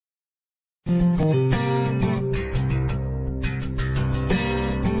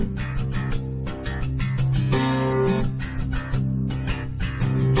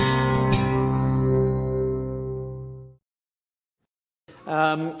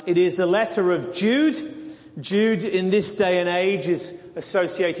It is the letter of Jude. Jude in this day and age is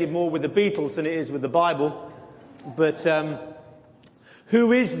associated more with the Beatles than it is with the Bible. But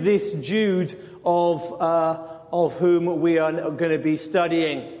who is this Jude of whom we are going to be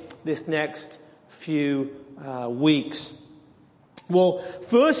studying this next few weeks? Well,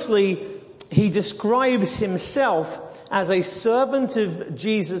 firstly, he describes himself as a servant of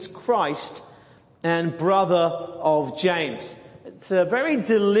Jesus Christ and brother of James. It's a very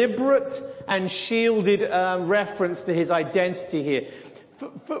deliberate and shielded reference to his identity here.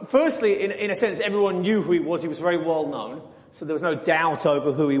 Firstly, in a sense, everyone knew who he was. He was very well known, so there was no doubt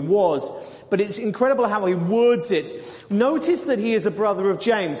over who he was. But it's incredible how he words it. Notice that he is the brother of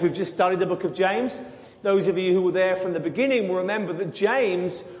James. We've just studied the book of James. Those of you who were there from the beginning will remember that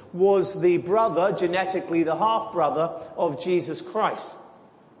James was the brother, genetically the half-brother, of Jesus Christ.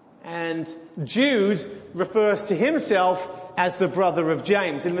 And Jude refers to himself as the brother of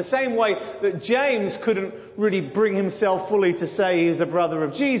James. In the same way that James couldn't really bring himself fully to say he's a brother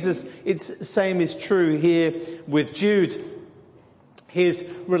of Jesus, the same is true here with Jude.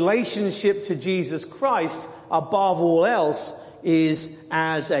 His relationship to Jesus Christ, above all else, is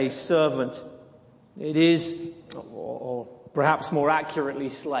as a servant. It is, or perhaps more accurately,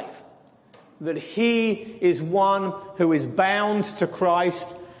 slave. That he is one who is bound to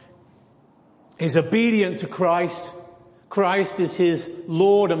Christ, is obedient to Christ. Christ is his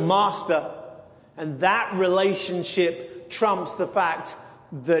Lord and Master. And that relationship trumps the fact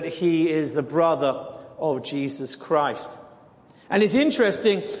that he is the brother of Jesus Christ. And it's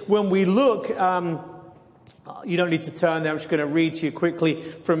interesting when we look, you don't need to turn there, I'm just going to read to you quickly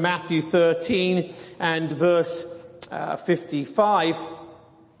from Matthew 13 and verse 55.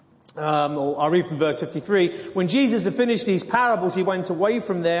 Or I'll read from verse 53. When Jesus had finished these parables, he went away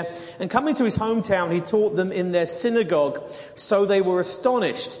from there, and coming to his hometown, he taught them in their synagogue. So they were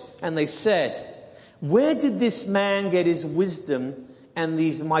astonished, and they said, "Where did this man get his wisdom and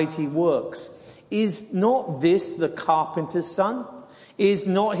these mighty works? Is not this the carpenter's son? Is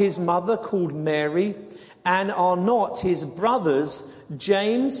not his mother called Mary? And are not his brothers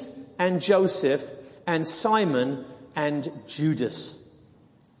James and Joseph and Simon and Judas?"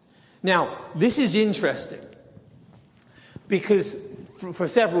 Now, this is interesting because for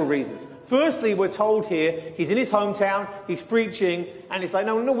several reasons. Firstly, we're told here he's in his hometown, he's preaching, and it's like,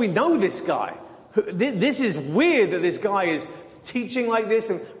 no, we know this guy. This is weird that this guy is teaching like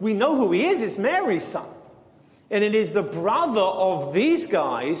this, and we know who he is. It's Mary's son. And it is the brother of these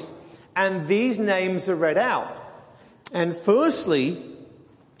guys, and these names are read out. And firstly,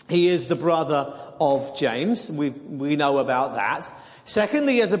 he is the brother of James. We know about that.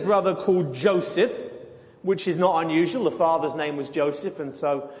 Secondly, he has a brother called Joseph, which is not unusual. The father's name was Joseph, and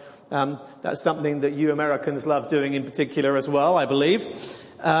so that's something that you Americans love doing in particular as well, I believe.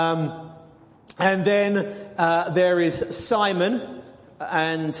 And then there is Simon,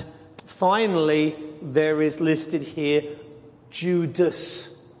 and finally there is listed here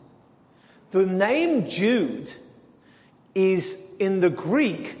Judas. The name Jude is in the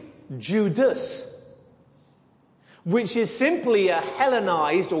Greek Judas, which is simply a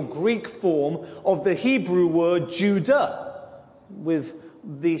Hellenized or Greek form of the Hebrew word Judah, with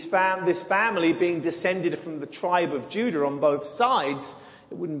this family being descended from the tribe of Judah on both sides.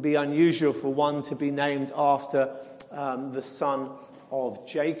 It wouldn't be unusual for one to be named after the son of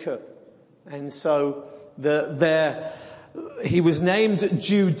Jacob. And so he was named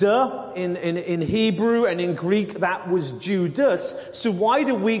Judah in Hebrew, and in Greek that was Judas. So why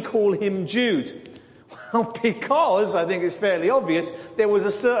do we call him Jude? Well, because, I think it's fairly obvious, there was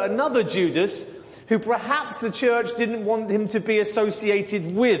a certain other Judas who perhaps the church didn't want him to be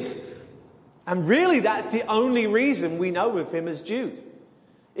associated with. And really that's the only reason we know of him as Jude.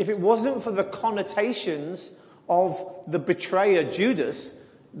 If it wasn't for the connotations of the betrayer Judas,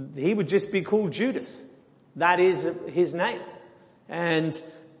 he would just be called Judas. That is his name. And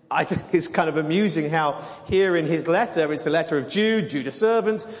I think it's kind of amusing how here in his letter, it's a letter of Jude a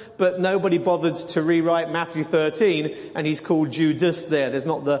servant, but nobody bothered to rewrite Matthew 13, and he's called Judas there. There's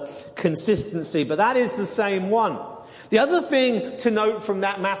not the consistency, but that is the same one. The other thing to note from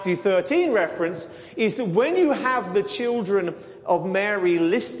that Matthew 13 reference is that when you have the children of Mary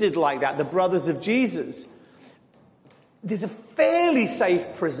listed like that, the brothers of Jesus, there's a fairly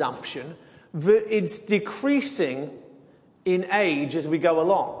safe presumption that it's decreasing in age as we go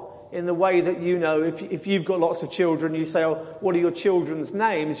along. In the way that, if you've got lots of children, you say, oh, what are your children's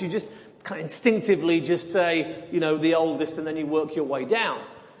names? You just kind of instinctively just say, the oldest, and then you work your way down.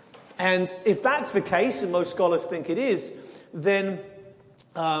 And if that's the case, and most scholars think it is, then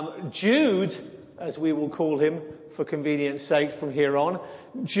Jude, as we will call him for convenience sake from here on,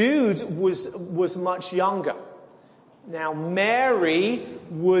 Jude was much younger. Now, Mary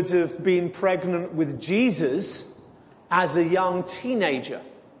would have been pregnant with Jesus as a young teenager.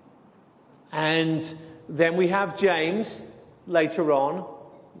 And then we have James later on,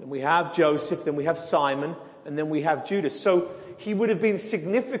 then we have Joseph, then we have Simon, and then we have Judas. So he would have been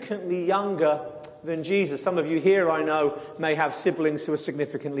significantly younger than Jesus. Some of you here, I know, may have siblings who are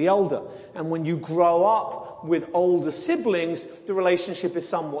significantly older. And when you grow up with older siblings, the relationship is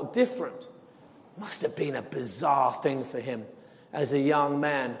somewhat different. Must have been a bizarre thing for him as a young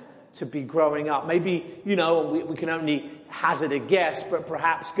man to be growing up. Maybe, we can only hazard a guess, but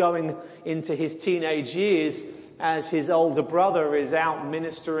perhaps going into his teenage years as his older brother is out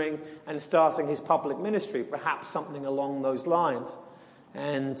ministering and starting his public ministry. Perhaps something along those lines.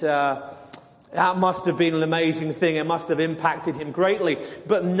 And that must have been an amazing thing. It must have impacted him greatly.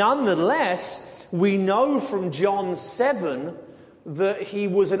 But nonetheless, we know from John 7 that he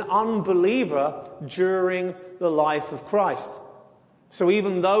was an unbeliever during the life of Christ. So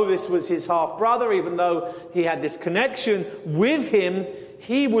even though this was his half-brother, even though he had this connection with him,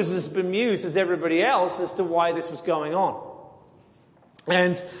 he was as bemused as everybody else as to why this was going on.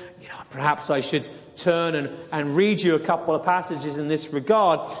 And perhaps I should turn and read you a couple of passages in this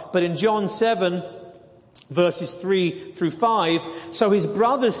regard. But in John 7, verses 3 through 5, so his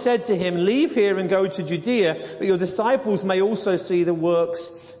brothers said to him, "Leave here and go to Judea, that your disciples may also see the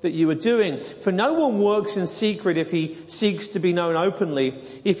works that you are doing. For no one works in secret if he seeks to be known openly.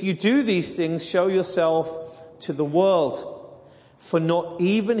 If you do these things, show yourself to the world." For not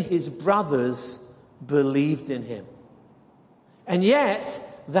even his brothers believed in him. And yet,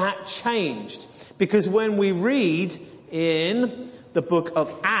 that changed. Because when we read in the book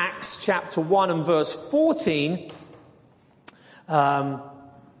of Acts, chapter 1 and verse 14,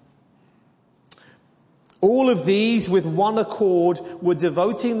 all of these with one accord were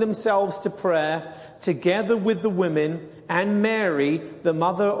devoting themselves to prayer, together with the women and Mary, the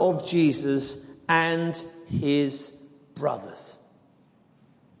mother of Jesus, and his brothers.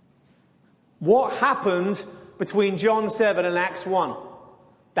 What happened between John 7 and Acts 1?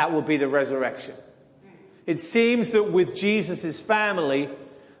 That will be the resurrection. It seems that with Jesus' family,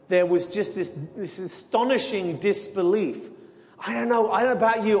 there was just this astonishing disbelief. I don't know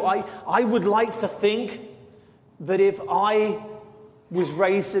about you. I would like to think that if I was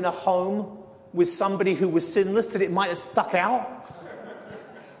raised in a home with somebody who was sinless, that it might have stuck out.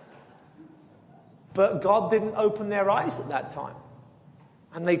 But God didn't open their eyes at that time.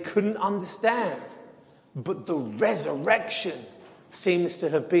 And they couldn't understand. But the resurrection seems to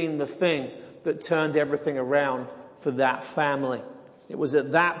have been the thing that turned everything around for that family. It was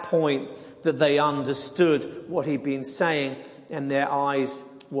at that point that they understood what he'd been saying and their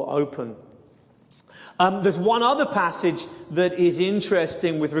eyes were open. There's one other passage that is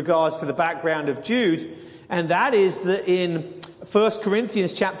interesting with regards to the background of Jude, and that is that in 1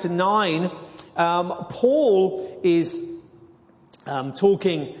 Corinthians chapter 9, Paul is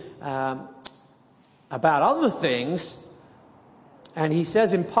talking about other things, and he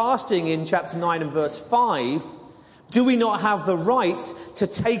says in passing in chapter 9 and verse 5, "Do we not have the right to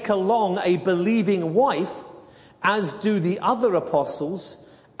take along a believing wife, as do the other apostles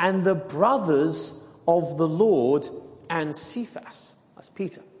and the brothers of the Lord and Cephas?" That's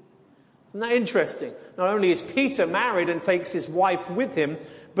Peter. Isn't that interesting? Not only is Peter married and takes his wife with him,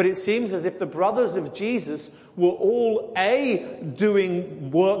 but it seems as if the brothers of Jesus were all A,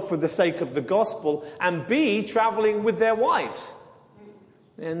 doing work for the sake of the gospel, and B, traveling with their wives.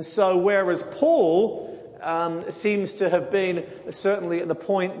 And so whereas Paul seems to have been, certainly at the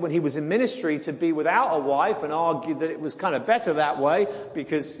point when he was in ministry, to be without a wife, and argued that it was kind of better that way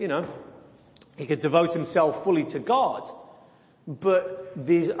because, he could devote himself fully to God. But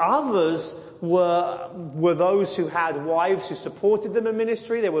these others were those who had wives who supported them in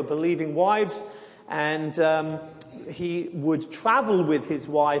ministry. They were believing wives, and he would travel with his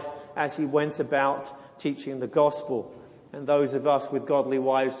wife as he went about teaching the gospel. And those of us with godly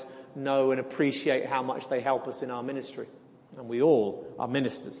wives know and appreciate how much they help us in our ministry. And we all are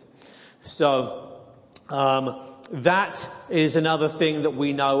ministers. So that is another thing that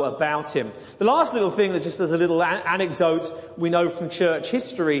we know about him. The last little thing that just as a little anecdote we know from church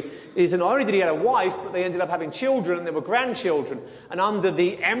history is that not only did he have a wife, but they ended up having children, and there were grandchildren. And under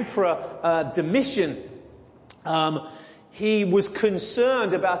the Emperor Domitian, he was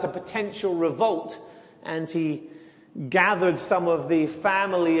concerned about a potential revolt, and he gathered some of the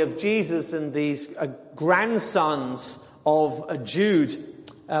family of Jesus, and these grandsons of Jude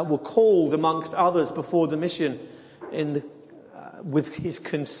were called, amongst others, before the mission with his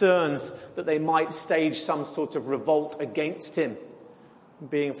concerns that they might stage some sort of revolt against him,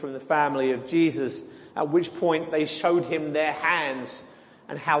 being from the family of Jesus, at which point they showed him their hands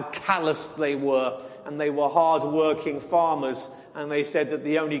and how calloused they were, and they were hard-working farmers, and they said that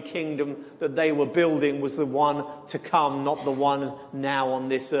the only kingdom that they were building was the one to come, not the one now on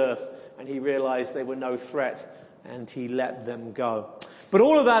this earth. And he realized they were no threat, and he let them go. But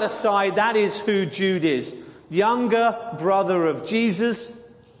all of that aside, that is who Jude is. Younger brother of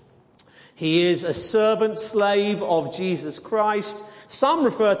Jesus. He is a servant slave of Jesus Christ. Some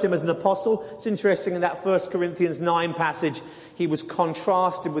refer to him as an apostle. It's interesting in that 1 Corinthians 9 passage, he was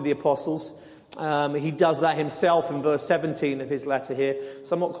contrasted with the apostles. He does that himself in verse 17 of his letter here.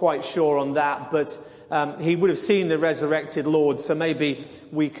 So I'm not quite sure on that, but he would have seen the resurrected Lord. So maybe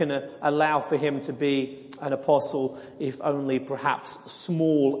we can allow for him to be an apostle, if only perhaps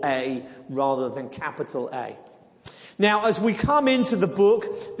small a rather than capital A. Now, as we come into the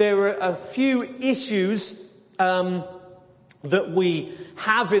book, there are a few issues that we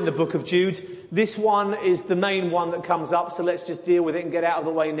have in the book of Jude. This one is the main one that comes up, so let's just deal with it and get out of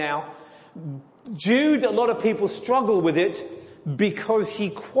the way now. Jude, a lot of people struggle with it because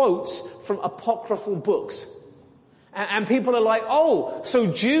he quotes from apocryphal books. And people are like, oh,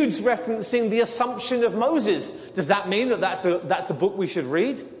 so Jude's referencing the Assumption of Moses. Does that mean that that's a book we should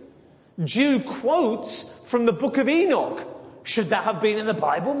read? Jude quotes from the book of Enoch. Should that have been in the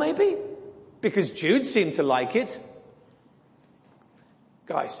Bible, maybe? Because Jude seemed to like it.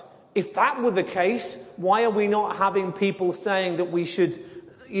 Guys, if that were the case, why are we not having people saying that we should,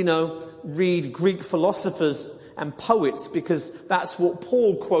 read Greek philosophers and poets, because that's what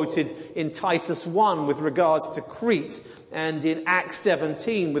Paul quoted in Titus 1 with regards to Crete, and in Acts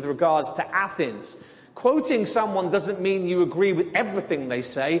 17 with regards to Athens. Quoting someone doesn't mean you agree with everything they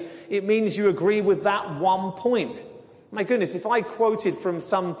say. It means you agree with that one point. My goodness, if I quoted from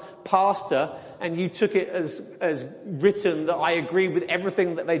some pastor and you took it as written that I agree with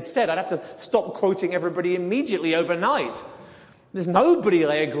everything that they'd said, I'd have to stop quoting everybody immediately overnight. There's nobody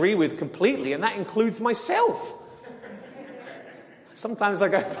I agree with completely, and that includes myself. Sometimes I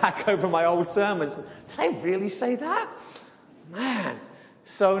go back over my old sermons. Did I really say that? Man.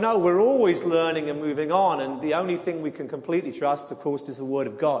 So no, we're always learning and moving on, and the only thing we can completely trust, of course, is the Word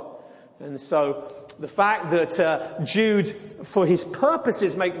of God. And so the fact that Jude, for his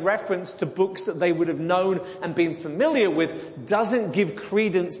purposes, make reference to books that they would have known and been familiar with doesn't give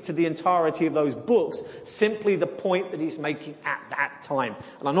credence to the entirety of those books, simply the point that he's making at that time.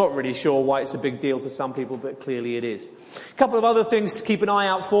 And I'm not really sure why it's a big deal to some people, but clearly it is. A couple of other things to keep an eye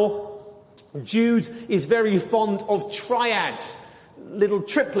out for. Jude is very fond of triads, little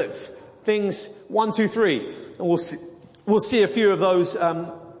triplets, things 1, 2, 3. And we'll see a few of those.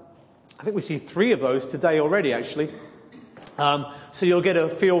 I think we see 3 of those today already, actually. So you'll get a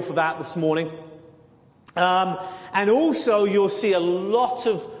feel for that this morning. And also you'll see a lot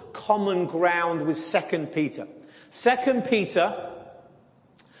of common ground with 2 Peter. 2 Peter,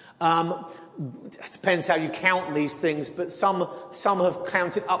 it depends how you count these things, but some have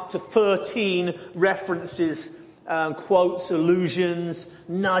counted up to 13 references, quotes, allusions,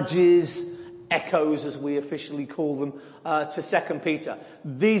 nudges, echoes, as we officially call them, to 2 Peter.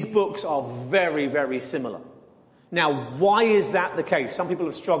 These books are very, very similar. Now, why is that the case? Some people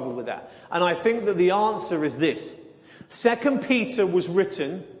have struggled with that. And I think that the answer is this. 2 Peter was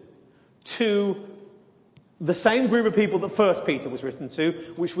written to the same group of people that 1 Peter was written to,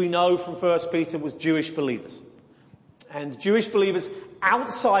 which we know from 1 Peter was Jewish believers. And Jewish believers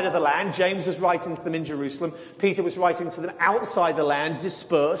outside of the land, James was writing to them in Jerusalem, Peter was writing to them outside the land,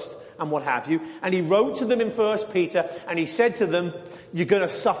 dispersed and what have you. And he wrote to them in 1 Peter and he said to them, you're going to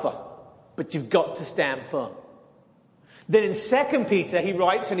suffer, but you've got to stand firm. Then in 2 Peter he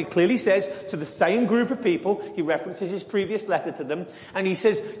writes and he clearly says to the same group of people, he references his previous letter to them, and he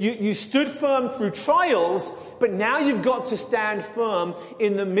says, you stood firm through trials, but now you've got to stand firm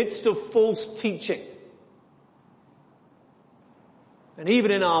in the midst of false teaching. And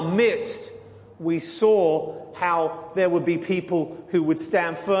even in our midst, we saw how there would be people who would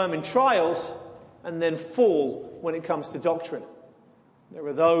stand firm in trials and then fall when it comes to doctrine. There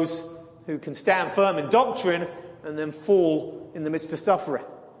are those who can stand firm in doctrine and then fall in the midst of suffering.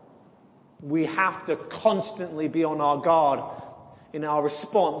 We have to constantly be on our guard in our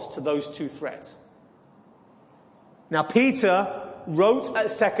response to those two threats. Now, Peter wrote at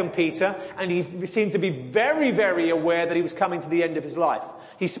 2 Peter, and he seemed to be very, very aware that he was coming to the end of his life.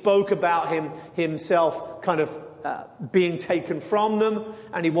 He spoke about himself kind of being taken from them,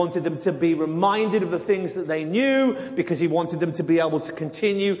 and he wanted them to be reminded of the things that they knew, because he wanted them to be able to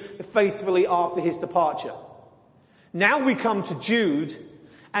continue faithfully after his departure. Now we come to Jude,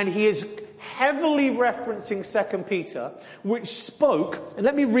 and he is heavily referencing 2 Peter, which spoke, and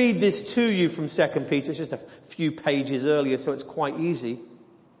let me read this to you from 2 Peter, it's just a few pages earlier, so it's quite easy.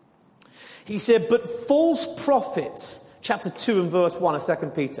 He said, but false prophets, chapter 2 and verse 1 of 2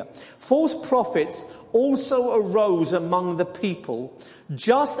 Peter, false prophets also arose among the people,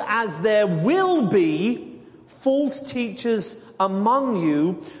 just as there will be false teachers among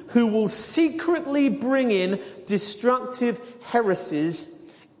you who will secretly bring in destructive heresies,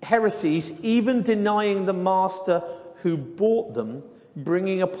 even denying the master who bought them,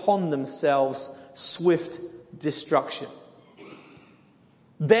 bringing upon themselves swift destruction.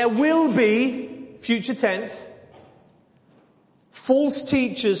 There will be, future tense, false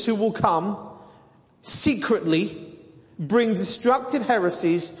teachers who will come secretly, bring destructive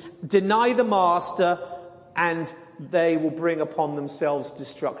heresies, deny the master, and they will bring upon themselves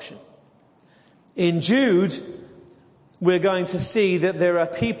destruction. In Jude, we're going to see that there are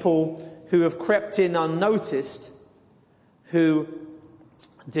people who have crept in unnoticed, who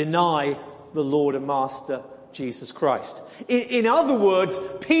deny the Lord and Master, Jesus Christ. In other words,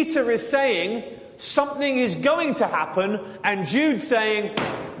 Peter is saying something is going to happen, and Jude's saying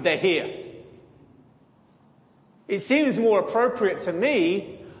they're here. It seems more appropriate to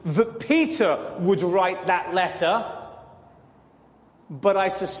me that Peter would write that letter, but I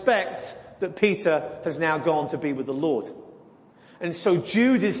suspect that Peter has now gone to be with the Lord. And so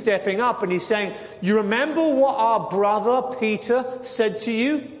Jude is stepping up and he's saying, you remember what our brother Peter said to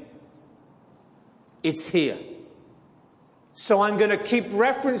you? It's here. So I'm going to keep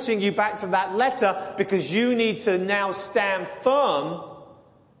referencing you back to that letter, because you need to now stand firm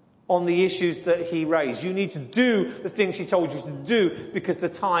on the issues that he raised. You need to do the things he told you to do, because the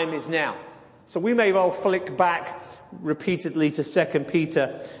time is now. So we may well flick back repeatedly to 2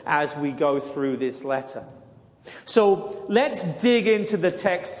 Peter as we go through this letter. So let's dig into the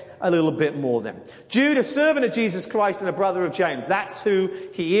text a little bit more then. Jude, a servant of Jesus Christ and a brother of James. That's who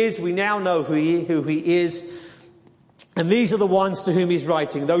he is. We now know who he is. And these are the ones to whom he's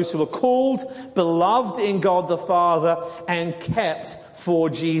writing, those who are called, beloved in God the Father, and kept for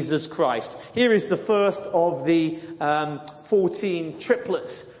Jesus Christ. Here is the first of the 14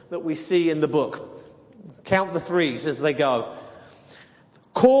 triplets that we see in the book. Count the threes as they go.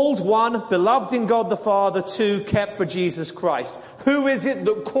 Called, 1, beloved in God the Father, 2, kept for Jesus Christ. Who is it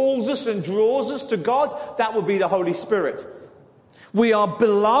that calls us and draws us to God? That would be the Holy Spirit. We are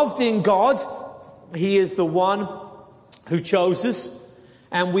beloved in God. He is the one who chose us,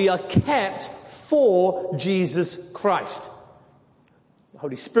 and we are kept for Jesus Christ. The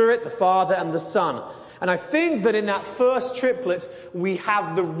Holy Spirit, the Father, and the Son. And I think that in that first triplet, we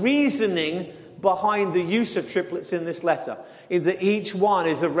have the reasoning behind the use of triplets in this letter, in that each one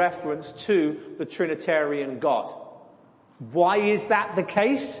is a reference to the Trinitarian God. Why is that the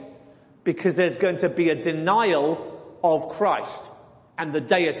case? Because there's going to be a denial of Christ and the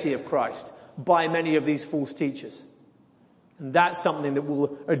deity of Christ by many of these false teachers. And that's something that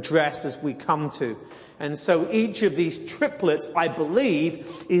we'll address as we come to. And so each of these triplets, I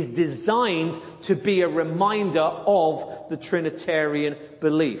believe, is designed to be a reminder of the Trinitarian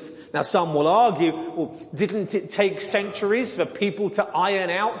belief. Now, some will argue, well, didn't it take centuries for people to iron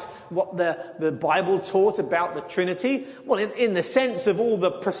out what the Bible taught about the Trinity? Well, in the sense of all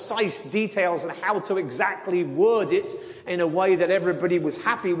the precise details and how to exactly word it in a way that everybody was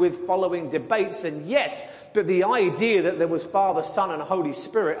happy with following debates, then yes. But the idea that there was Father, Son, and Holy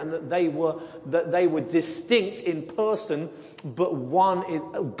Spirit, and that they were distinct in person, but one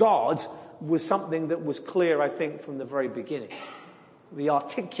in God, was something that was clear, I think, from the very beginning. The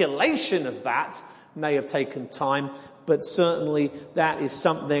articulation of that may have taken time, but certainly that is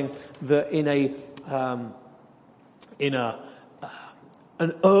something that in an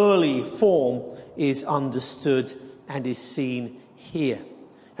early form is understood and is seen here.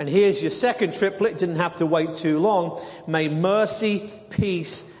 And here's your second triplet. Didn't have to wait too long. May mercy,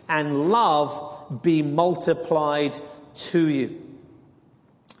 peace, and love be multiplied to you.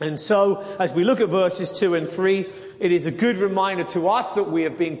 And so, as we look at verses 2 and 3, it is a good reminder to us that we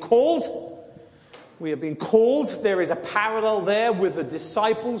have been called, We have been called. There is a parallel there with the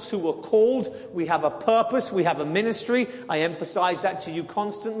disciples who were called. We have a purpose. We have a ministry. I emphasize that to you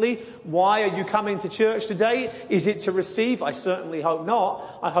constantly. Why are you coming to church today? Is it to receive? I certainly hope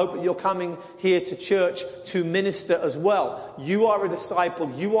not. I hope that you're coming here to church to minister as well. You are a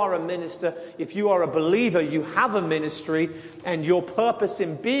disciple. You are a minister. If you are a believer, you have a ministry, and your purpose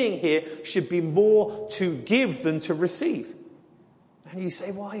in being here should be more to give than to receive. And you say,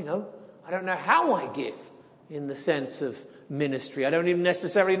 well, I don't know how I give in the sense of ministry. I don't even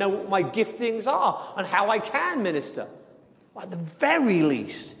necessarily know what my giftings are and how I can minister. Well, at the very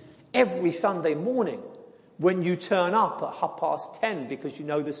least, every Sunday morning when you turn up at 10:30 because you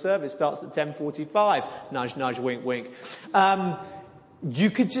know the service starts at 10:45, nudge, nudge, wink, wink,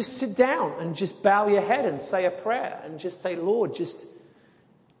 you could just sit down and just bow your head and say a prayer and just say, Lord, just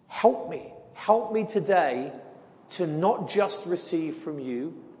help me. Help me today to not just receive from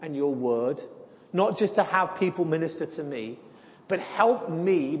you and your word, not just to have people minister to me, but help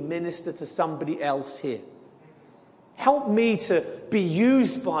me minister to somebody else here. Help me to be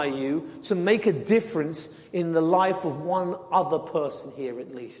used by you to make a difference in the life of one other person here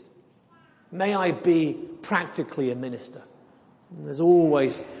at least. May I be practically a minister. And there's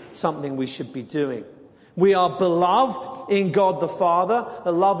always something we should be doing. We are beloved in God the Father.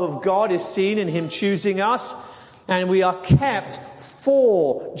 The love of God is seen in him choosing us. And we are kept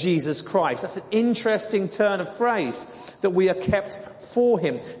for Jesus Christ. That's an interesting turn of phrase, that we are kept for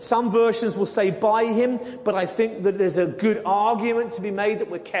him. Some versions will say by him, but I think that there's a good argument to be made that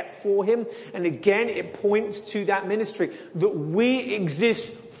we're kept for him. And again, it points to that ministry, that we exist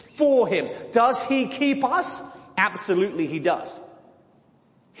for him. Does he keep us? Absolutely he does.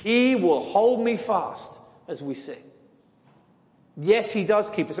 He will hold me fast as we sing. Yes, he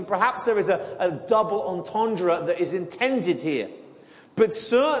does keep us. And perhaps there is a double entendre that is intended here. But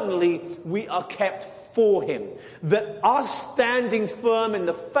certainly we are kept for him. That us standing firm in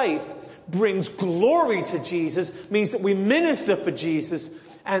the faith brings glory to Jesus, means that we minister for Jesus,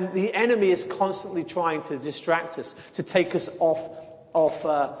 and the enemy is constantly trying to distract us, to take us off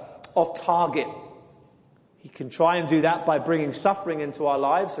target. He can try and do that by bringing suffering into our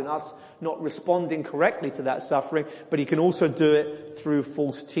lives and us not responding correctly to that suffering, but he can also do it through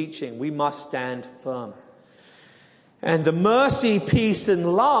false teaching. We must stand firm. And the mercy, peace,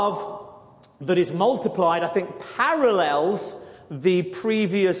 and love that is multiplied, I think, parallels the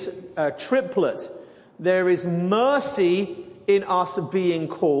previous triplet. There is mercy in us being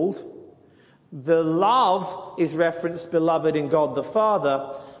called. The love is referenced, beloved in God the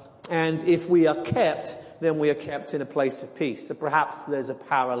Father. And if we are kept, then we are kept in a place of peace. So perhaps there's a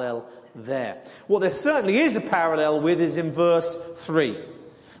parallel there. What there certainly is a parallel with is in verse 3.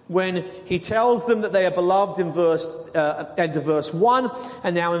 When he tells them that they are beloved in end of verse 1,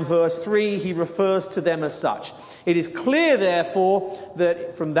 and now in verse 3 he refers to them as such. It is clear, therefore,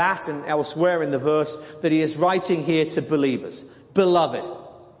 that from that and elsewhere in the verse, that he is writing here to believers. Beloved.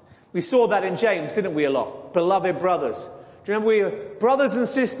 We saw that in James, didn't we, a lot? Beloved brothers. Do you remember we were brothers and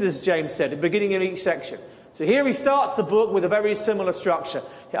sisters, James said, at the beginning of each section. So here he starts the book with a very similar structure.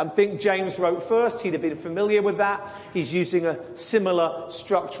 I think James wrote first. He'd have been familiar with that. He's using a similar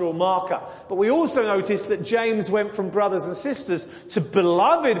structural marker. But we also noticed that James went from brothers and sisters to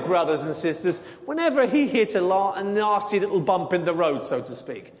beloved brothers and sisters whenever he hit a nasty little bump in the road, so to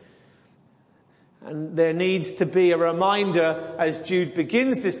speak. And there needs to be a reminder, as Jude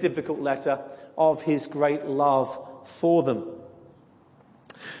begins this difficult letter, of his great love for them.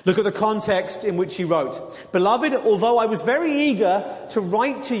 Look at the context in which he wrote. Beloved, although I was very eager to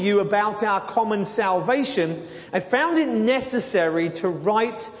write to you about our common salvation, I found it necessary to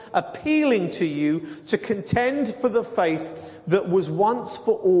write appealing to you to contend for the faith that was once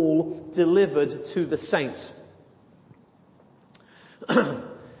for all delivered to the saints.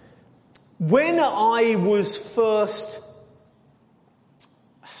 When I was first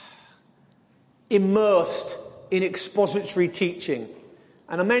immersed in expository teaching,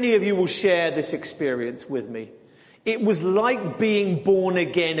 and many of you will share this experience with me, it was like being born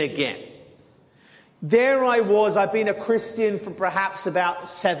again. There I was, I've been a Christian for perhaps about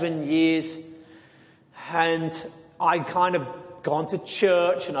 7 years, and I'd kind of gone to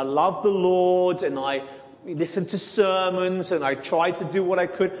church, and I loved the Lord, and I listened to sermons, and I tried to do what I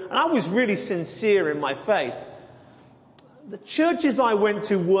could, and I was really sincere in my faith. The churches I went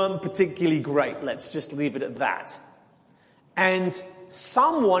to weren't particularly great, let's just leave it at that. And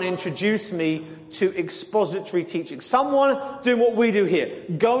someone introduced me to expository teaching. Someone doing what we do here,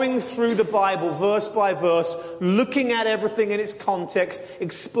 going through the Bible verse by verse, looking at everything in its context,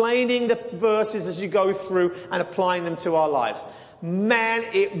 explaining the verses as you go through and applying them to our lives. man,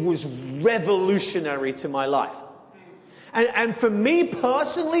 it was revolutionary to my life. And for me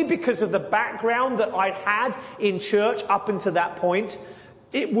personally, because of the background that I'd had in church up until that point,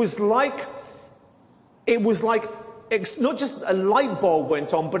 it was like not just a light bulb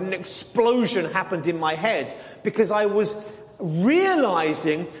went on, but an explosion happened in my head, because I was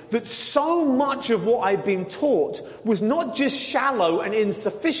realizing that so much of what I'd been taught was not just shallow and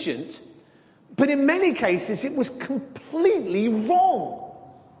insufficient, but in many cases it was completely wrong.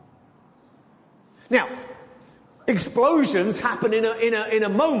 Now, explosions happen in a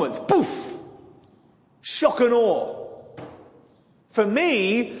moment. Poof! Shock and awe. For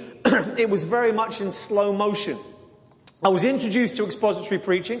me, it was very much in slow motion. I was introduced to expository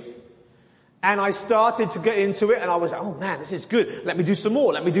preaching, and I started to get into it, and I was, oh man, this is good. Let me do some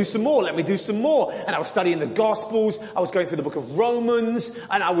more, let me do some more, let me do some more. And I was studying the Gospels, I was going through the book of Romans,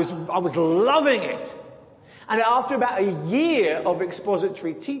 and I was loving it. And after about a year of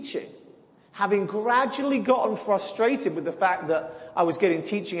expository teaching, having gradually gotten frustrated with the fact that I was getting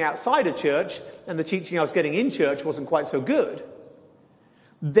teaching outside of church, and the teaching I was getting in church wasn't quite so good,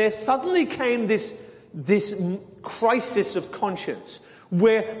 there suddenly came this crisis of conscience,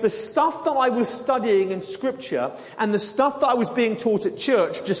 where the stuff that I was studying in Scripture and the stuff that I was being taught at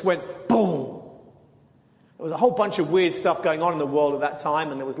church just went boom. There was a whole bunch of weird stuff going on in the world at that time,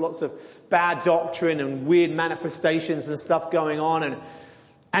 and there was lots of bad doctrine and weird manifestations and stuff going on,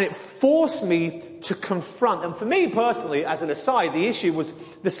 and it forced me to confront. And for me personally, as an aside, the issue was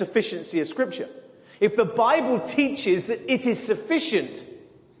the sufficiency of Scripture. If the Bible teaches that it is sufficient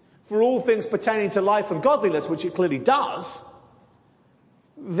for all things pertaining to life and godliness, which it clearly does,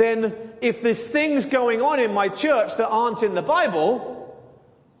 then if there's things going on in my church that aren't in the Bible,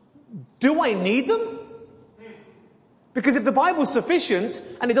 do I need them? Because if the Bible's sufficient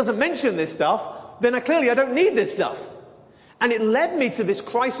and it doesn't mention this stuff, then I don't need this stuff. And it led me to this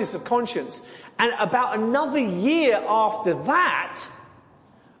crisis of conscience. And about another year after that,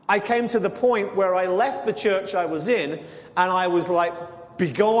 I came to the point where I left the church I was in, and I was like,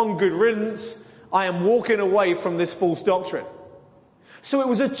 begone, good riddance. I am walking away from this false doctrine. So it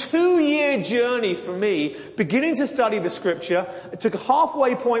was a 2-year journey for me, beginning to study the Scripture. It took a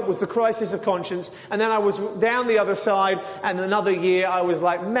halfway point was the crisis of conscience, and then I was down the other side, and another year I was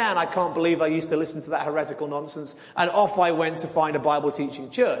like, man, I can't believe I used to listen to that heretical nonsense, and off I went to find a Bible teaching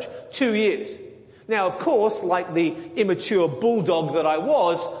church. 2 years. Now, of course, like the immature bulldog that I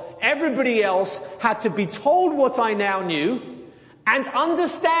was, everybody else had to be told what I now knew, and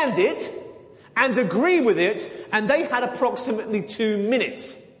understand it, and agree with it, and they had approximately 2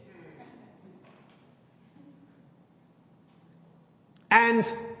 minutes. And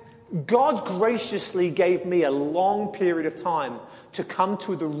God graciously gave me a long period of time to come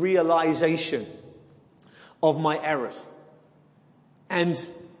to the realization of my errors. And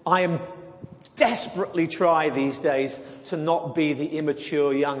I am desperately trying these days to not be the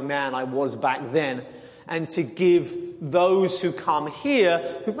immature young man I was back then, and to give those who come here,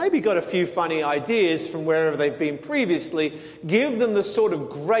 who've maybe got a few funny ideas from wherever they've been previously, give them the sort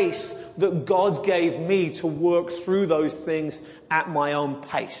of grace that God gave me to work through those things at my own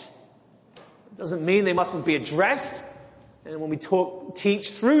pace. It doesn't mean they mustn't be addressed. And when we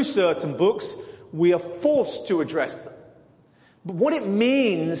teach through certain books, we are forced to address them. But what it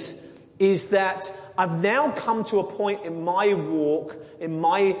means is that I've now come to a point in my walk, in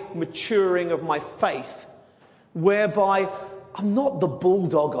my maturing of my faith, whereby I'm not the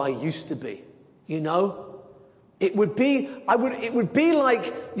bulldog I used to be, you know? It would be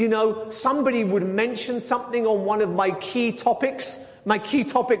like, you know, somebody would mention something on one of my key topics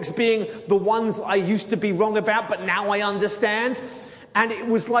being the ones I used to be wrong about, but now I understand. And it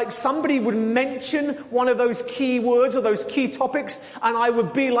was like somebody would mention one of those key words or those key topics, and I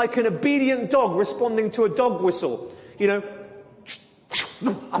would be like an obedient dog responding to a dog whistle. You know,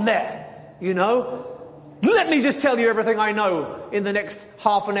 I'm there, you know. Let me just tell you everything I know in the next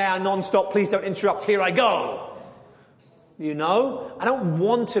half an hour non-stop. Please don't interrupt. Here I go. You know, I don't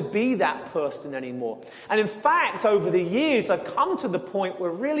want to be that person anymore. And in fact, over the years, I've come to the point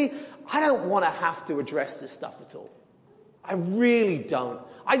where really, I don't want to have to address this stuff at all. I really don't.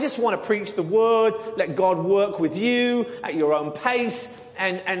 I just want to preach the word, let God work with you at your own pace,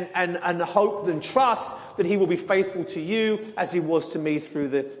 and hope and trust that He will be faithful to you as He was to me through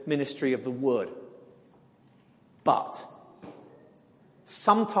the ministry of the word. But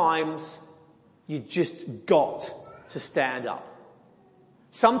sometimes you just got to stand up.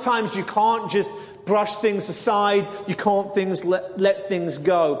 Sometimes you can't just brush things aside. You can't let things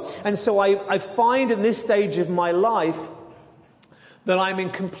go. And so I find in this stage of my life that I'm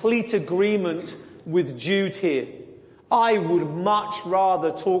in complete agreement with Jude here. I would much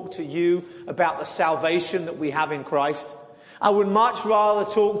rather talk to you about the salvation that we have in Christ. I would much rather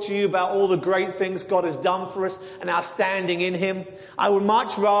talk to you about all the great things God has done for us and our standing in Him. I would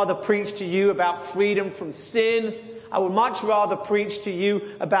much rather preach to you about freedom from sin. I would much rather preach to you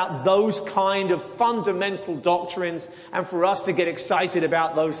about those kind of fundamental doctrines and for us to get excited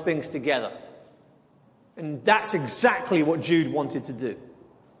about those things together. And that's exactly what Jude wanted to do.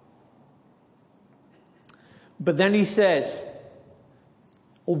 But then he says,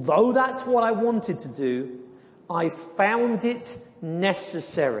 although that's what I wanted to do, I found it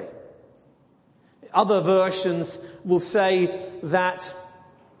necessary. Other versions will say that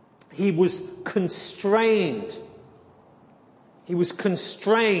he was constrained. He was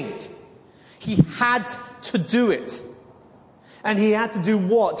constrained. He had to do it. And he had to do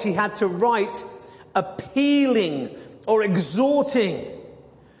what? He had to write appealing or exhorting,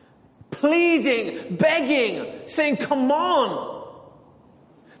 pleading, begging, saying, come on.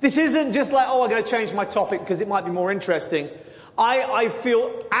 This isn't just like, oh, I'm going to change my topic because it might be more interesting. I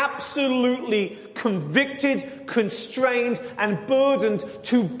feel absolutely convicted, constrained, and burdened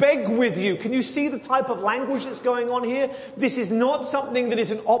to beg with you. Can you see the type of language that's going on here? This is not something that is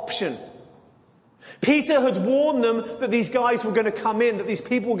an option. Peter had warned them that these guys were going to come in, that these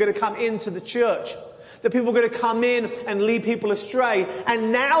people were going to come into the church, that people were going to come in and lead people astray.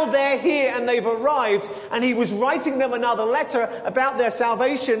 And now they're here and they've arrived, and he was writing them another letter about their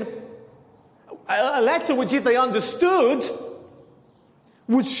salvation. A letter which, if they understood,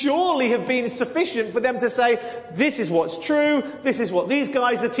 would surely have been sufficient for them to say, this is what's true, this is what these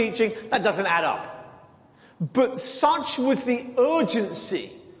guys are teaching, that doesn't add up. But such was the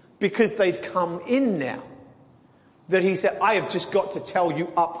urgency, because they'd come in now, that he said, I have just got to tell you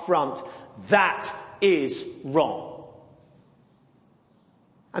up front, that is wrong.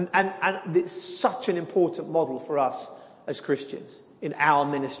 And it's such an important model for us as Christians in our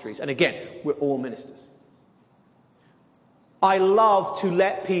ministries. And again, we're all ministers. I love to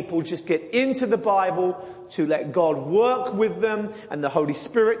let people just get into the Bible, to let God work with them and the Holy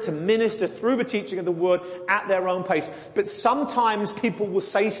Spirit to minister through the teaching of the Word at their own pace. But sometimes people will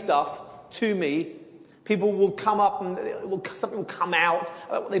say stuff to me. People will come up and something will come out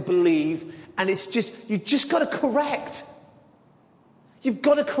about what they believe. And it's just, you just got to correct. You've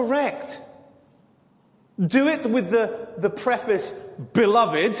got to correct. Do it with the preface,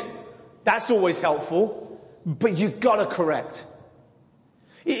 beloved. That's always helpful. But you've got to correct.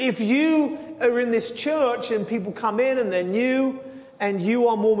 If you are in this church and people come in and they're new and you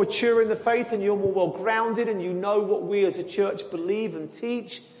are more mature in the faith and you're more well grounded and you know what we as a church believe and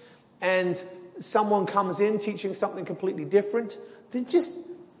teach, and someone comes in teaching something completely different, then just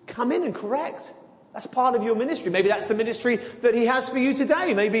come in and correct. That's part of your ministry. Maybe that's the ministry that he has for you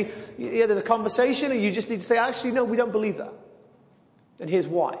today. Maybe there's a conversation and you just need to say, actually, no, we don't believe that. And here's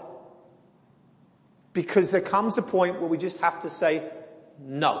why. Because there comes a point where we just have to say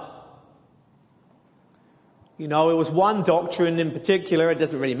no. You know, it was one doctrine in particular, it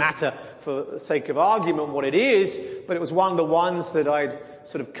doesn't really matter for the sake of argument what it is, but it was one of the ones that I'd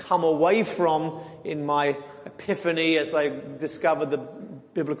sort of come away from in my epiphany as I discovered the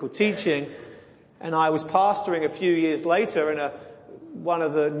biblical teaching. And I was pastoring a few years later, and one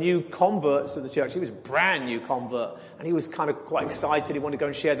of the new converts to the church, he was a brand new convert, and he was kind of quite excited. He wanted to go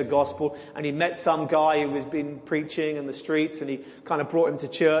and share the gospel, and he met some guy who was been preaching in the streets, and he kind of brought him to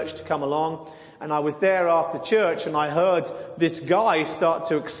church to come along. And I was there after church, and I heard this guy start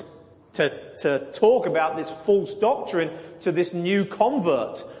to talk about this false doctrine to this new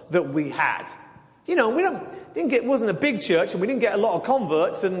convert that we had. You know, it wasn't a big church, and we didn't get a lot of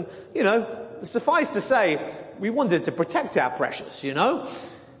converts, and, you know, suffice to say, we wanted to protect our precious, you know.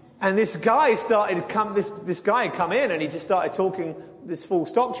 And this guy this guy had come in and he just started talking this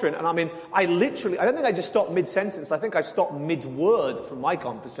false doctrine. And I mean, I don't think I just stopped mid-sentence. I think I stopped mid-word from my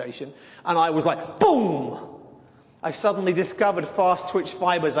conversation. And I was like, boom! I suddenly discovered fast twitch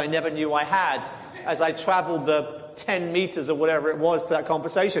fibers I never knew I had as I traveled the 10 meters or whatever it was to that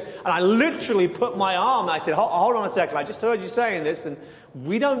conversation. And I literally put my arm, and I said, hold on a second, I just heard you saying this, and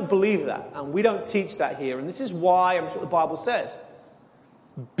we don't believe that, and we don't teach that here. And this is why, and that's what the Bible says.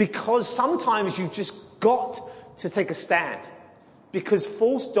 Because sometimes you've just got to take a stand. Because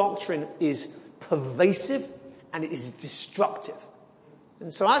false doctrine is pervasive and it is destructive.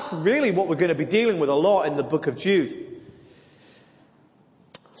 And so that's really what we're going to be dealing with a lot in the book of Jude.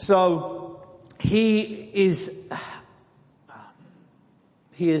 So he is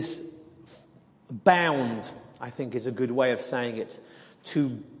bound, I think is a good way of saying it,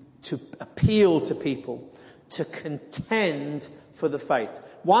 to appeal to people, to contend for the faith.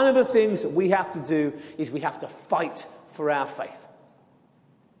 One of the things that we have to do is we have to fight for our faith.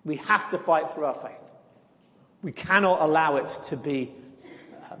 We have to fight for our faith. We cannot allow it to be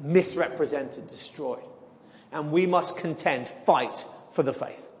misrepresented, destroyed. And we must fight for the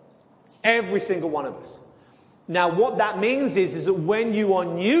faith. Every single one of us. Now, what that means is that when you are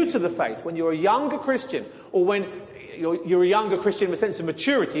new to the faith, when you're a younger Christian, or when you're a younger Christian in the sense of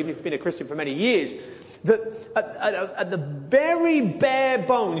maturity, even if you've been a Christian for many years, that at the very bare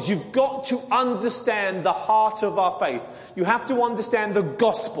bones, you've got to understand the heart of our faith. You have to understand the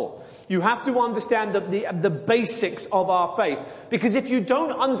gospel. You have to understand the basics of our faith. Because if you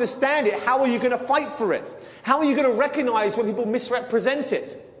don't understand it, how are you going to fight for it? How are you going to recognize when people misrepresent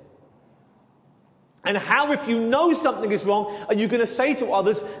it? And how, if you know something is wrong, are you going to say to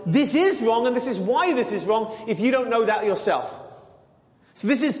others, this is wrong and this is why this is wrong, if you don't know that yourself? So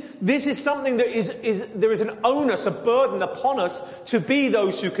this is something that there is an onus, a burden upon us to be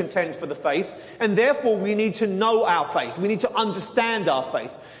those who contend for the faith. And therefore we need to know our faith. We need to understand our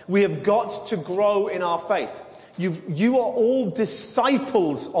faith. We have got to grow in our faith. You are all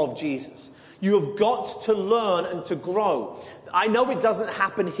disciples of Jesus. You have got to learn and to grow. I know it doesn't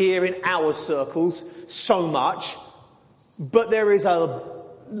happen here in our circles so much, but there is a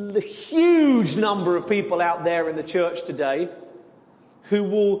huge number of people out there in the church today who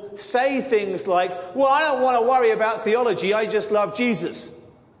will say things like, well, I don't want to worry about theology, I just love Jesus.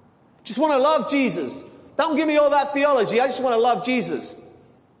 Just want to love Jesus. Don't give me all that theology, I just want to love Jesus.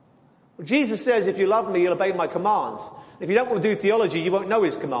 Well, Jesus says, if you love me, you'll obey my commands. If you don't want to do theology, you won't know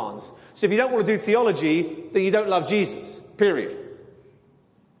his commands. So if you don't want to do theology, then you don't love Jesus. Period.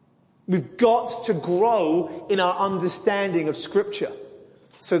 We've got to grow in our understanding of Scripture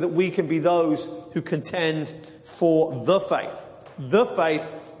so that we can be those who contend for the faith. The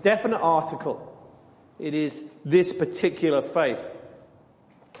faith, definite article. It is this particular faith.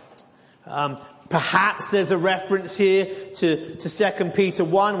 Perhaps there's a reference here to 2 Peter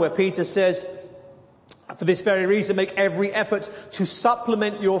 1 where Peter says, for this very reason, make every effort to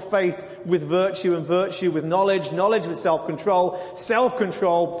supplement your faith with virtue, and virtue with knowledge, knowledge with self-control,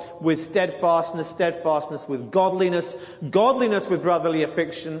 self-control with steadfastness, steadfastness with godliness, godliness with brotherly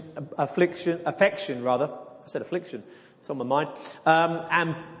affection. I said affliction. It's on my mind.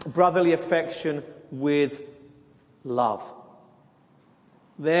 And brotherly affection with love.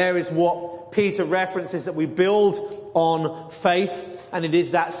 There is what Peter references, that we build on faith. And it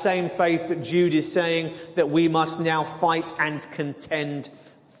is that same faith that Jude is saying that we must now fight and contend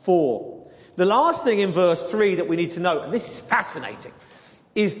for. The last thing in verse 3 that we need to note, and this is fascinating,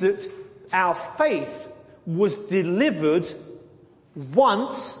 is that our faith was delivered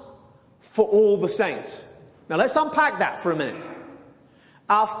once for all the saints. Now let's unpack that for a minute.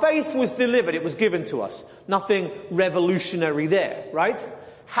 Our faith was delivered, it was given to us. Nothing revolutionary there, right?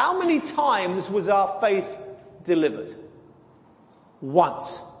 How many times was our faith delivered?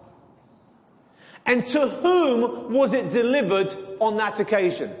 Once. And to whom was it delivered on that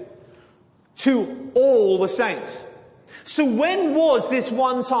occasion? To all the saints. So when was this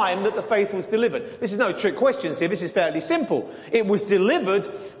one time that the faith was delivered? This is no trick questions here. This is fairly simple. It was delivered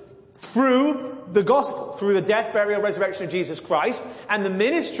through the gospel, through the death, burial, resurrection of Jesus Christ, and the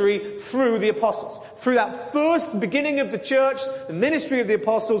ministry through the apostles. Through that first beginning of the church, the ministry of the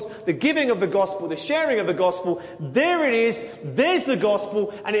apostles, the giving of the gospel, the sharing of the gospel, there it is, there's the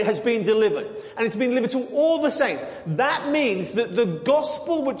gospel, and it has been delivered. And it's been delivered to all the saints. That means that the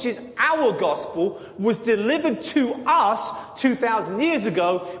gospel, which is our gospel, was delivered to us 2,000 years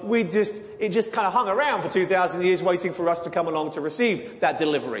ago. It just kind of hung around for 2,000 years waiting for us to come along to receive that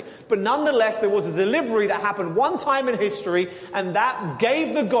delivery. But nonetheless, there was a delivery that happened one time in history, and that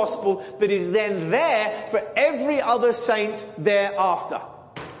gave the gospel that is then there for every other saint thereafter.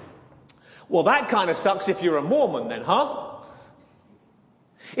 Well, that kind of sucks if you're a Mormon then, huh?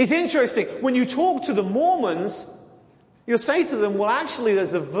 It's interesting. When you talk to the Mormons, you'll say to them, well, actually,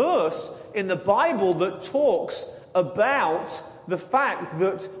 there's a verse in the Bible that talks about the fact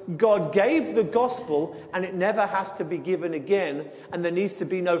that God gave the gospel and it never has to be given again, and there needs to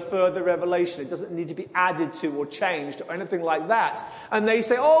be no further revelation. It doesn't need to be added to or changed or anything like that. And they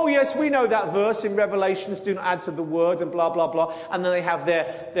say, oh yes, we know that verse in Revelations, do not add to the word and blah, blah, blah. And then they have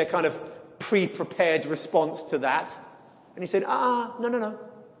their kind of pre-prepared response to that. And he said, no.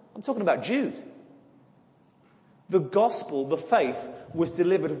 I'm talking about Jude. The gospel, the faith, was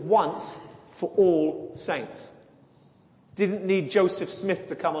delivered once for all saints. Didn't need Joseph Smith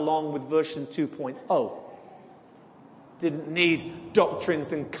to come along with version 2.0. Didn't need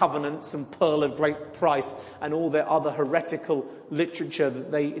doctrines and covenants and pearl of great price and all their other heretical literature that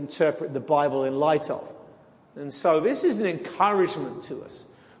they interpret the Bible in light of. And so this is an encouragement to us.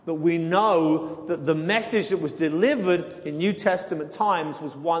 That we know that the message that was delivered in New Testament times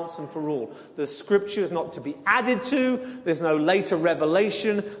was once and for all. The scripture is not to be added to. There's no later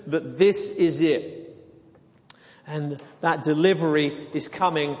revelation, that this is it. And that delivery is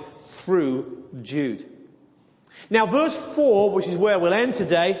coming through Jude. Now verse 4, which is where we'll end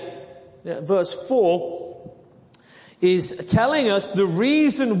today, verse 4 is telling us the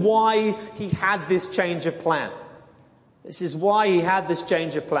reason why he had this change of plan. This is why he had this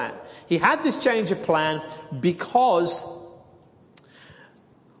change of plan. He had this change of plan because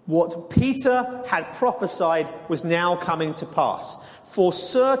what Peter had prophesied was now coming to pass. For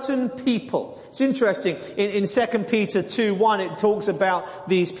certain people. It's interesting. In 2 Peter 2:1, it talks about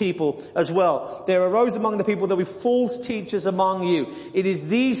these people as well. There arose among the people, there will be false teachers among you. It is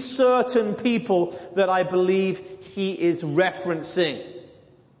these certain people that I believe he is referencing.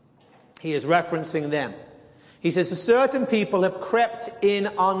 He is referencing them. He says, for certain people have crept in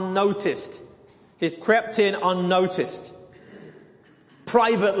unnoticed. They've crept in unnoticed.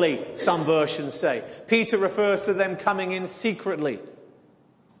 Privately, some versions say. Peter refers to them coming in secretly.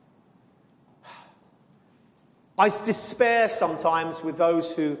 I despair sometimes with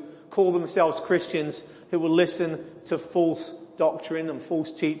those who call themselves Christians who will listen to false doctrine and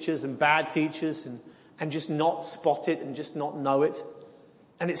false teachers and bad teachers and just not spot it and just not know it.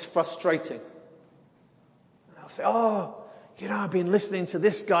 And it's frustrating. They'll say, I've been listening to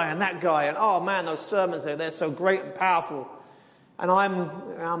this guy and that guy, and oh man, those sermons, they're so great and powerful. And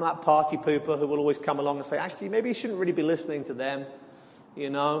I'm that party pooper who will always come along and say, actually, maybe you shouldn't really be listening to them,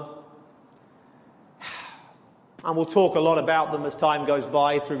 And we'll talk a lot about them as time goes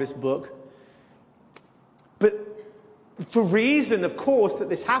by through this book. But the reason, of course, that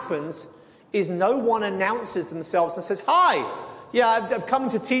this happens is no one announces themselves and says, hi, yeah, I've come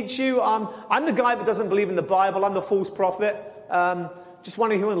to teach you. I'm the guy that doesn't believe in the Bible. I'm the false prophet. Just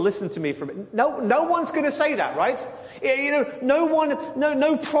wondering if you want to listen to me for a bit. No one's going to say that, right?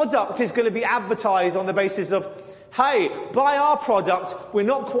 No product is going to be advertised on the basis of, hey, buy our product. We're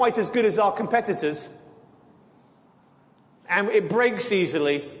not quite as good as our competitors. And it breaks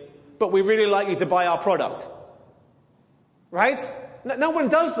easily, but we really like you to buy our product. Right? No one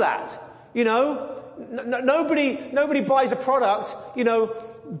does that. Nobody buys a product,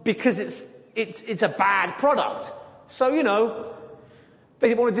 because it's a bad product. So,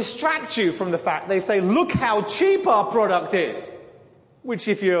 they want to distract you from the fact. They say, look how cheap our product is. Which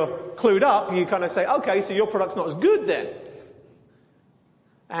if you're clued up, you kind of say, okay, so your product's not as good then.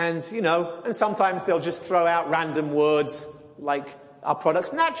 And, and sometimes they'll just throw out random words like our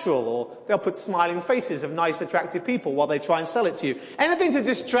product's natural, or they'll put smiling faces of nice, attractive people while they try and sell it to you. Anything to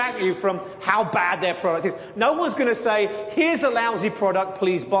distract you from how bad their product is. No one's going to say, here's a lousy product,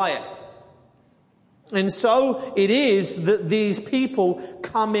 please buy it. And so it is that these people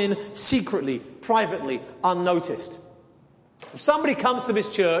come in secretly, privately, unnoticed. If somebody comes to this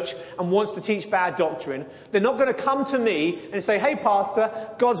church and wants to teach bad doctrine, they're not going to come to me and say, hey, pastor,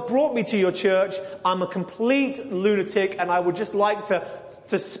 God's brought me to your church. I'm a complete lunatic and I would just like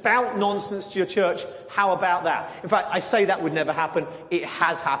to spout nonsense to your church. How about that? In fact, I say that would never happen. It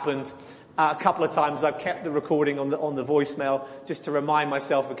has happened. A couple of times I've kept the recording on the voicemail just to remind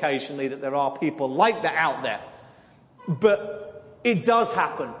myself occasionally that there are people like that out there. But it does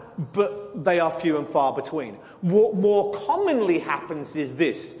happen. But they are few and far between. What more commonly happens is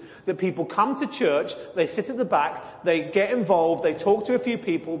this, that people come to church, they sit at the back, they get involved, they talk to a few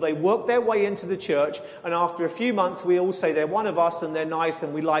people, they work their way into the church, and after a few months we all say they're one of us and they're nice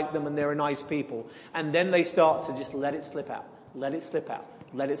and we like them and they're a nice people. And then they start to just let it slip out, let it slip out,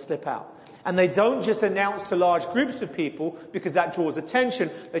 let it slip out. And they don't just announce to large groups of people because that draws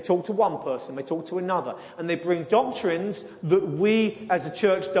attention. They talk to one person, they talk to another. And they bring doctrines that we as a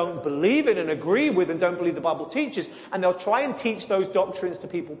church don't believe in and agree with and don't believe the Bible teaches. And they'll try and teach those doctrines to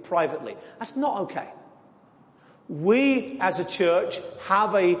people privately. That's not okay. We as a church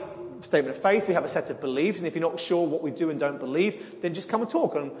have a statement of faith. We have a set of beliefs. And if you're not sure what we do and don't believe, then just come and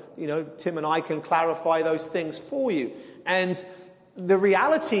talk. And, Tim and I can clarify those things for you. And the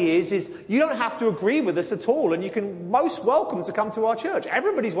reality is you don't have to agree with us at all, and you can most welcome to come to our church.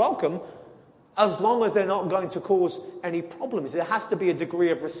 Everybody's welcome, as long as they're not going to cause any problems. There has to be a degree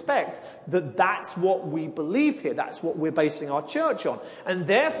of respect that that's what we believe here. That's what we're basing our church on. And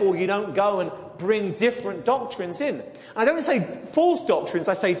therefore, you don't go and bring different doctrines in. And I don't say false doctrines,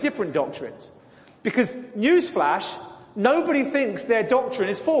 I say different doctrines. Because, newsflash, nobody thinks their doctrine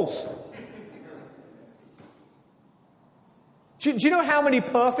is false. Do you know how many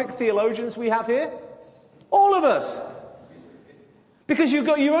perfect theologians we have here? All of us. Because you're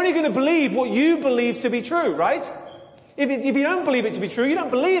only going to believe what you believe to be true, right? If you don't believe it to be true, you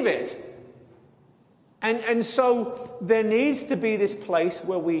don't believe it. And so there needs to be this place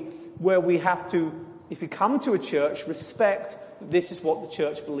where we have to, if you come to a church, respect that this is what the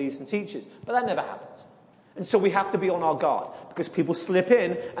church believes and teaches. But that never happens. And so we have to be on our guard, because people slip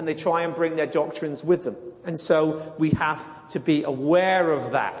in and they try and bring their doctrines with them. And so we have to be aware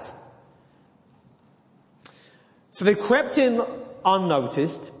of that. So they crept in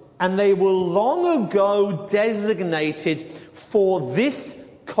unnoticed, and they were long ago designated for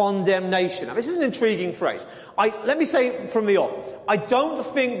this condemnation. Now, this is an intriguing phrase. Let me say from the off, I don't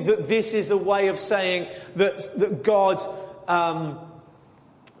think that this is a way of saying that God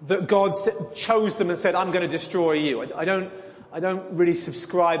chose them and said, I'm going to destroy you. I don't really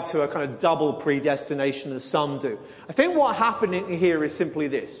subscribe to a kind of double predestination as some do. I think what happening here is simply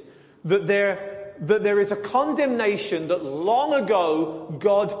this, that there is a condemnation that long ago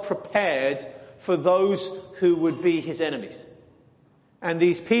God prepared for those who would be his enemies. And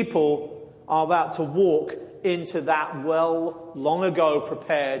these people are about to walk into that long ago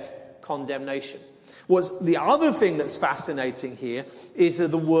prepared condemnation. The other thing that's fascinating here is that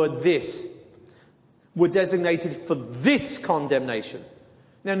the word this were designated for this condemnation.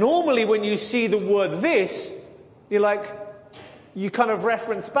 Now normally when you see the word this, you kind of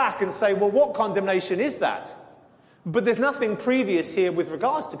reference back and say, well, what condemnation is that? But there's nothing previous here with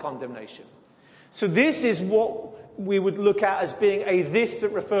regards to condemnation. So this is what we would look at as being a this that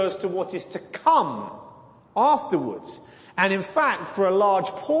refers to what is to come afterwards. And in fact, for a large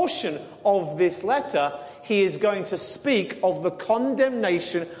portion of this letter, he is going to speak of the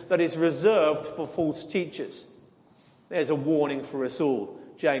condemnation that is reserved for false teachers. There's a warning for us all.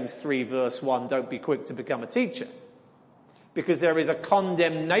 James 3 verse 1, don't be quick to become a teacher. Because there is a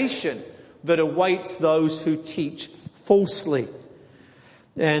condemnation that awaits those who teach falsely.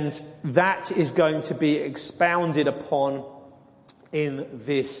 And that is going to be expounded upon in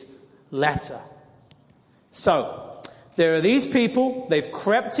this letter. So, there are these people, they've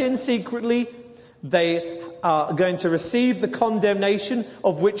crept in secretly, they are going to receive the condemnation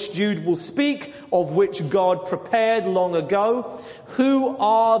of which Jude will speak, of which God prepared long ago. Who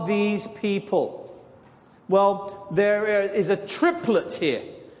are these people? Well, there is a triplet here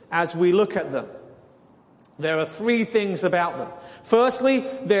as we look at them. There are three things about them. Firstly,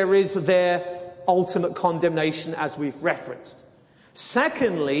 there is their ultimate condemnation as we've referenced.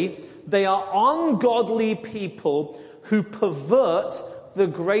 Secondly, they are ungodly people who pervert the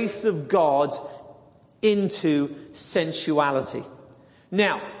grace of God into sensuality.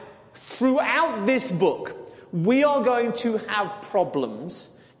 Now, throughout this book, we are going to have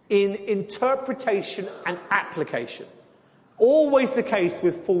problems in interpretation and application. Always the case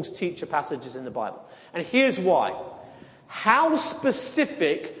with false teacher passages in the Bible. And here's why. How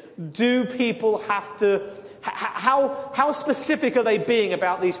specific do people have to... How specific are they being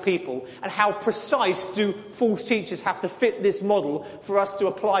about these people? And how precise do false teachers have to fit this model for us to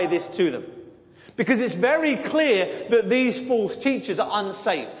apply this to them? Because it's very clear that these false teachers are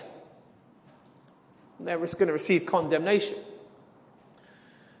unsaved. They're going to receive condemnation.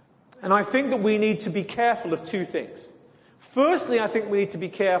 And I think that we need to be careful of two things. Firstly, I think we need to be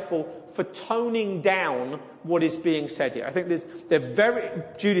careful for toning down what is being said here. I think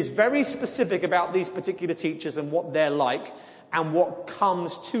Jude is very specific about these particular teachers and what they're like and what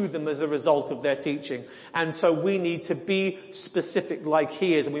comes to them as a result of their teaching. And so we need to be specific like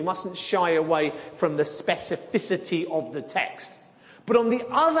he is, and we mustn't shy away from the specificity of the text. But on the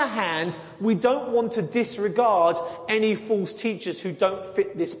other hand, we don't want to disregard any false teachers who don't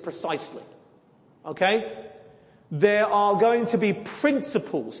fit this precisely. Okay? There are going to be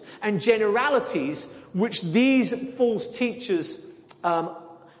principles and generalities which these false teachers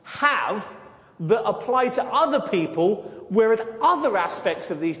have that apply to other people, whereas other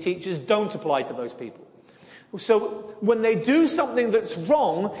aspects of these teachers don't apply to those people. So when they do something that's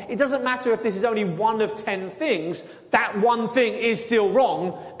wrong, it doesn't matter if this is only one of 10 things, that one thing is still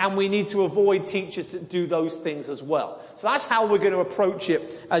wrong, and we need to avoid teachers that do those things as well. So that's how we're going to approach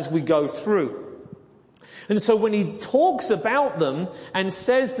it as we go through. And so when he talks about them and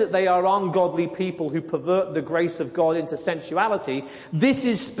says that they are ungodly people who pervert the grace of God into sensuality, this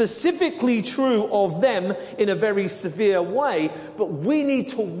is specifically true of them in a very severe way, but we need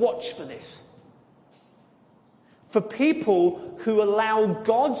to watch for this. For people who allow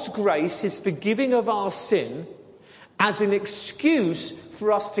God's grace, his forgiving of our sin, as an excuse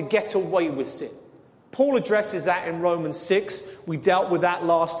for us to get away with sin. Paul addresses that in Romans 6. We dealt with that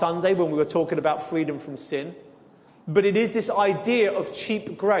last Sunday when we were talking about freedom from sin. But it is this idea of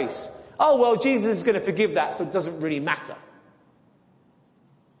cheap grace. Oh, well, Jesus is going to forgive that, so it doesn't really matter.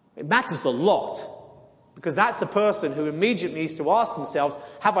 It matters a lot. Because that's the person who immediately needs to ask themselves,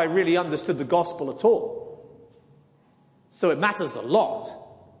 have I really understood the gospel at all? So it matters a lot.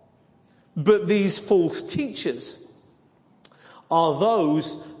 But these false teachers are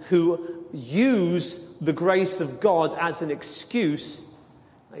those who use the grace of God as an excuse.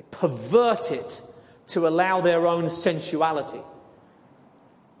 They pervert it to allow their own sensuality.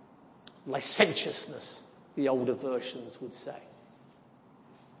 Licentiousness, the older versions would say.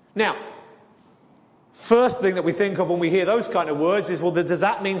 Now, first thing that we think of when we hear those kind of words is, well, does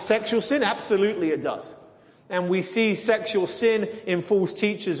that mean sexual sin? Absolutely it does. And we see sexual sin in false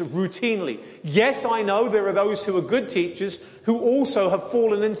teachers routinely. Yes, I know there are those who are good teachers who also have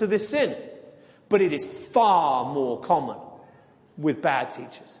fallen into this sin. But it is far more common with bad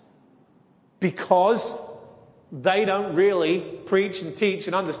teachers. Because they don't really preach and teach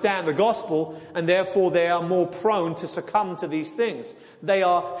and understand the gospel, and therefore they are more prone to succumb to these things. They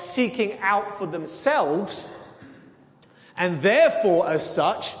are seeking out for themselves, and therefore, as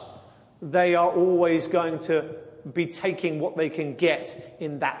such, they are always going to be taking what they can get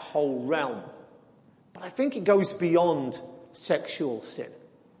in that whole realm. But I think it goes beyond sexual sin.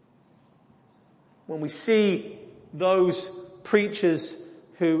 When we see those preachers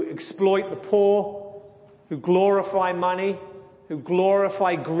who exploit the poor, who glorify money, who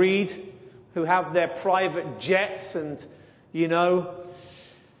glorify greed, who have their private jets and, and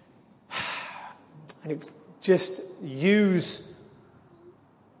it's just use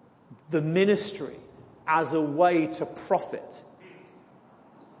the ministry as a way to profit.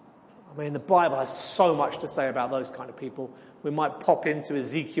 I mean, the Bible has so much to say about those kind of people. We might pop into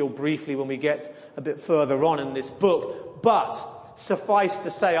Ezekiel briefly when we get a bit further on in this book. But suffice to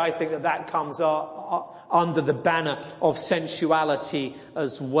say, I think that comes under the banner of sensuality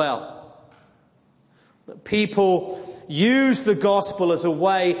as well. That people use the gospel as a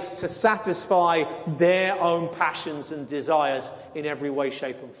way to satisfy their own passions and desires in every way,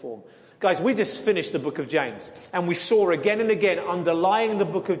 shape and form. Guys, we just finished the book of James, and we saw again and again underlying the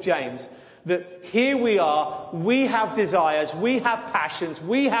book of James that here we are, we have desires, we have passions,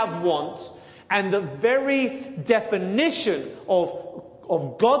 we have wants, and the very definition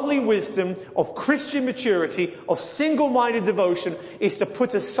of godly wisdom, of Christian maturity, of single-minded devotion is to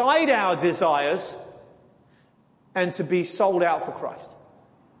put aside our desires and to be sold out for Christ.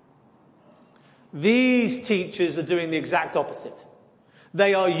 These teachers are doing the exact opposite.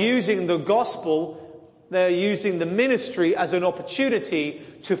 They are using the gospel, they're using the ministry as an opportunity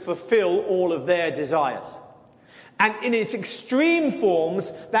to fulfill all of their desires. And in its extreme forms,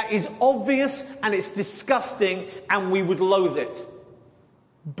 that is obvious and it's disgusting and we would loathe it.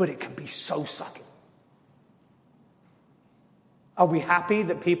 But it can be so subtle. Are we happy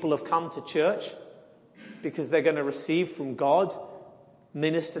that people have come to church because they're going to receive from God,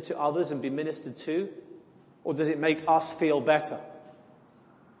 minister to others and be ministered to? Or does it make us feel better?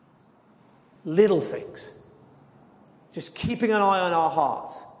 Little things. Just keeping an eye on our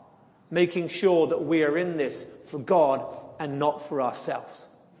hearts. Making sure that we are in this for God and not for ourselves.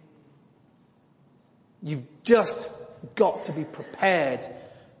 You've just got to be prepared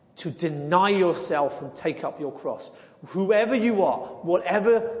to deny yourself and take up your cross. Whoever you are,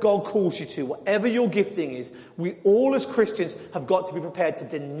 whatever God calls you to, whatever your gifting is, we all as Christians have got to be prepared to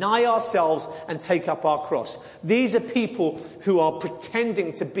deny ourselves and take up our cross. These are people who are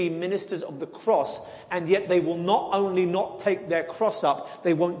pretending to be ministers of the cross, and yet they will not only not take their cross up,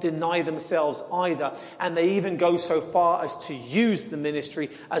 they won't deny themselves either. And they even go so far as to use the ministry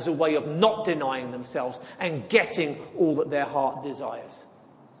as a way of not denying themselves and getting all that their heart desires.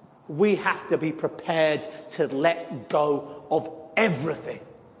 We have to be prepared to let go of everything.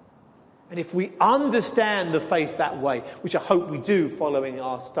 And if we understand the faith that way, which I hope we do following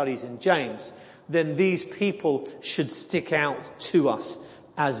our studies in James, then these people should stick out to us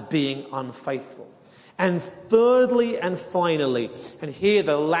as being unfaithful. And thirdly and finally, and here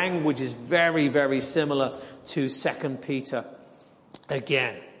the language is very, very similar to 2 Peter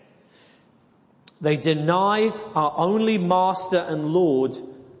again. They deny our only Master and Lord,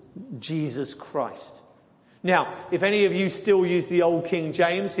 Jesus Christ. Now, if any of you still use the old King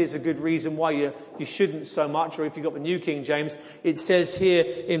James, here's a good reason why you shouldn't so much. Or if you've got the New King James, it says here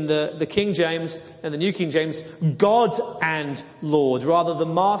in the King James and the New King James, God and Lord, rather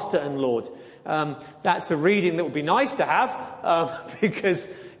than Master and Lord. That's a reading that would be nice to have,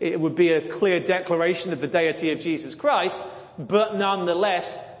 because it would be a clear declaration of the deity of Jesus Christ. But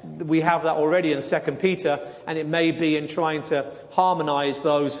nonetheless, we have that already in 2 Peter, and it may be in trying to harmonize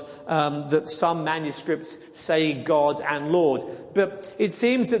those that some manuscripts say God and Lord. But it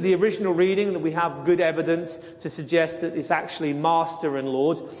seems that the original reading, that we have good evidence to suggest that it's actually Master and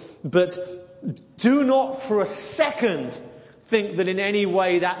Lord. But Do not for a second think that in any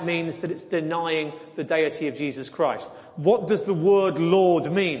way that means that it's denying the deity of Jesus Christ. What does the word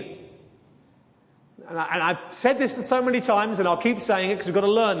Lord mean? And I've said this so many times, and I'll keep saying it because we've got to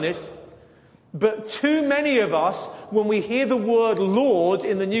learn this. But too many of us, when we hear the word Lord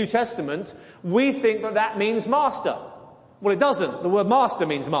in the New Testament, we think that that means master. Well, it doesn't. The word master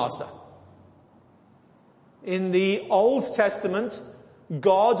means master. In the Old Testament,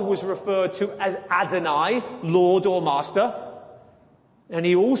 God was referred to as Adonai, Lord or Master. And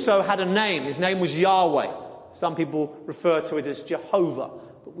he also had a name. His name was Yahweh. Some people refer to it as Jehovah,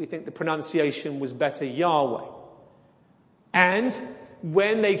 but we think the pronunciation was better Yahweh. And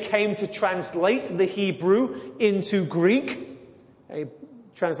when they came to translate the Hebrew into Greek, a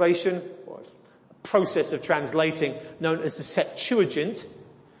translation, or a process of translating known as the Septuagint,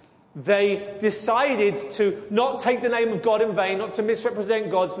 they decided to not take the name of God in vain, not to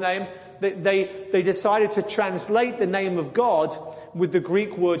misrepresent God's name. They decided to translate the name of God with the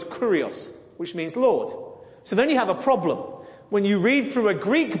Greek word kurios, which means Lord. So then you have a problem. When you read through a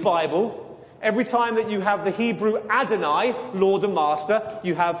Greek Bible, every time that you have the Hebrew Adonai, Lord and Master,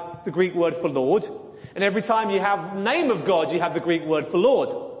 you have the Greek word for Lord. And every time you have the name of God, you have the Greek word for Lord.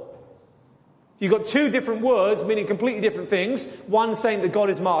 You've got two different words meaning completely different things. One saying that God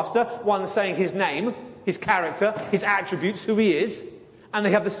is Master, one saying his name, his character, his attributes, who he is. And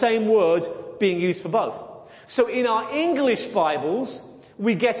they have the same word being used for both. So in our English Bibles,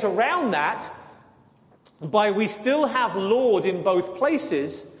 we get around that by we still have Lord in both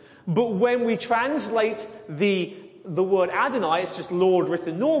places, but when we translate the word Adonai, it's just Lord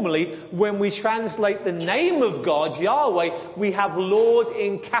written normally. When we translate the name of God, Yahweh, we have Lord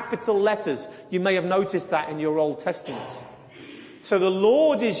in capital letters. You may have noticed that in your Old Testaments. So the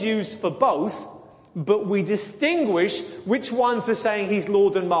Lord is used for both, but we distinguish which ones are saying he's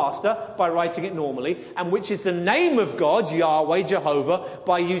Lord and Master by writing it normally, and which is the name of God, Yahweh, Jehovah,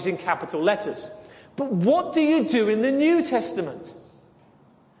 by using capital letters. But what do you do in the New Testament?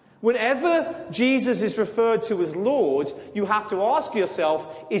 Whenever Jesus is referred to as Lord, you have to ask yourself,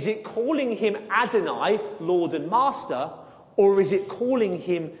 is it calling him Adonai, Lord and Master, or is it calling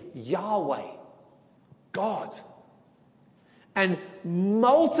him Yahweh, God? And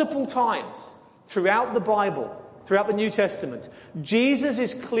multiple times throughout the Bible, throughout the New Testament, Jesus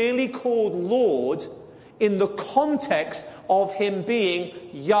is clearly called Lord in the context of him being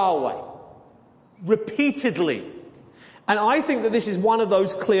Yahweh. Repeatedly. And I think that this is one of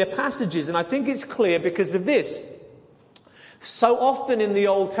those clear passages, and I think it's clear because of this. So often in the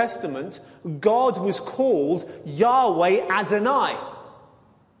Old Testament, God was called Yahweh Adonai.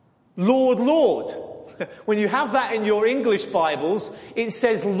 Lord, Lord. When you have that in your English Bibles, it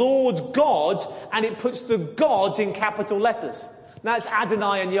says Lord God, and it puts the God in capital letters. That's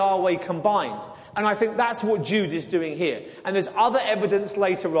Adonai and Yahweh combined. And I think that's what Jude is doing here. And there's other evidence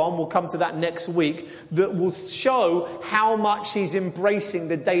later on, we'll come to that next week, that will show how much he's embracing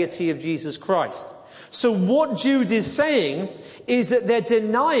the deity of Jesus Christ. So what Jude is saying is that they're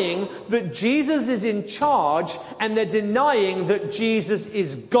denying that Jesus is in charge, and they're denying that Jesus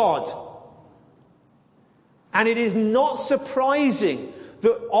is God. And it is not surprising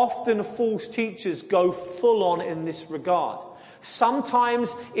that often false teachers go full on in this regard.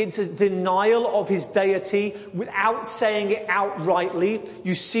 Sometimes it's a denial of his deity without saying it outrightly.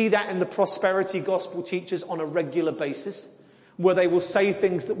 You see that in the prosperity gospel teachers on a regular basis, where they will say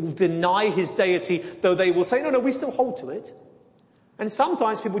things that will deny his deity, though they will say, no, we still hold to it. And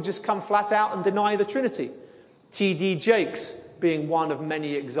sometimes people just come flat out and deny the Trinity. T.D. Jakes being one of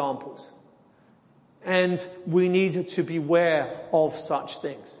many examples. And we need to beware of such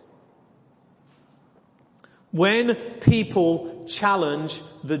things. When people challenge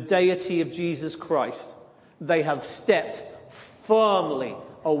the deity of Jesus Christ, they have stepped firmly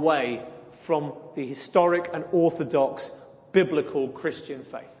away from the historic and orthodox biblical Christian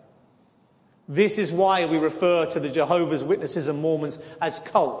faith. This is why we refer to the Jehovah's Witnesses and Mormons as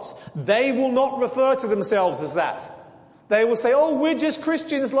cults. They will not refer to themselves as that. They will say, oh, we're just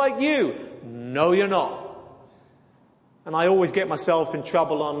Christians like you. No, you're not. And I always get myself in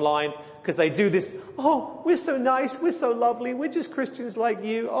trouble online because they do this, oh, we're so nice, we're so lovely, we're just Christians like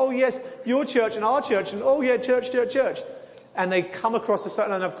you. Oh, yes, your church and our church, and oh, yeah, church. And they come across a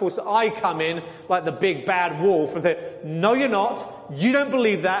certain, and of course I come in like the big bad wolf and say, no, you're not, you don't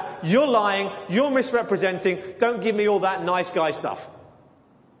believe that, you're lying, you're misrepresenting, don't give me all that nice guy stuff.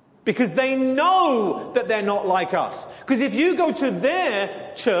 Because they know that they're not like us. Because if you go to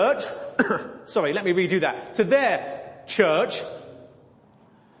their church, sorry, let me redo that, to their church,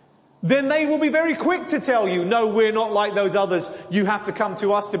 then they will be very quick to tell you, no, we're not like those others. You have to come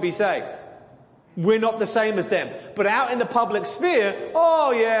to us to be saved. We're not the same as them. But out in the public sphere,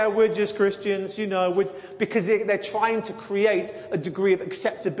 oh yeah, we're just Christians, because they're trying to create a degree of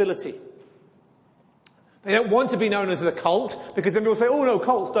acceptability. They don't want to be known as a cult, because then people say, oh no,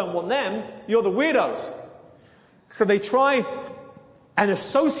 cults don't want them. You're the weirdos. So they try and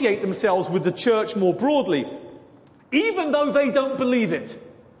associate themselves with the church more broadly, even though they don't believe it.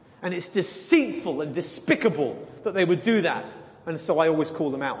 And it's deceitful and despicable that they would do that. And so I always call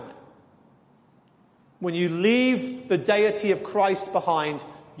them out on it. When you leave the deity of Christ behind,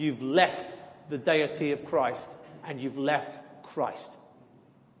 you've left the deity of Christ, and you've left Christ.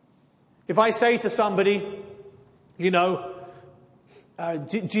 If I say to somebody, do you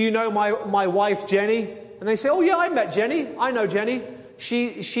know my wife Jenny? And they say, oh yeah, I met Jenny. I know Jenny.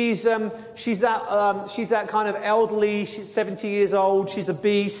 She's that kind of elderly. She's 70 years old. She's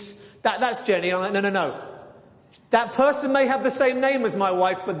obese. That's Jenny. I'm like, no. That person may have the same name as my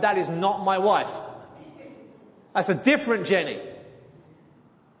wife, but that is not my wife. That's a different Jenny.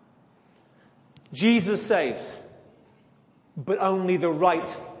 Jesus saves, but only the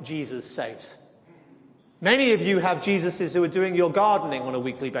right Jesus saves. Many of you have Jesuses who are doing your gardening on a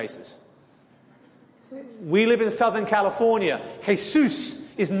weekly basis. We live in Southern California.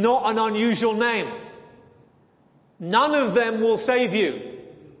 Jesus is not an unusual name. None of them will save you,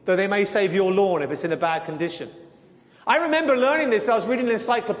 though they may save your lawn if it's in a bad condition. I remember learning this. I was reading an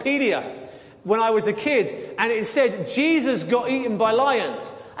encyclopedia when I was a kid, and it said Jesus got eaten by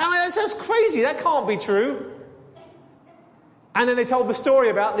lions. And that's crazy. That can't be true. And then they told the story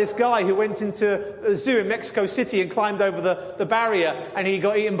about this guy who went into a zoo in Mexico City and climbed over the barrier, and he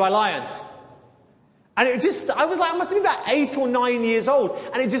got eaten by lions. And I was like, I must have been about 8 or 9 years old,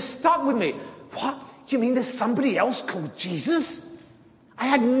 and it just stuck with me. What? You mean there's somebody else called Jesus? I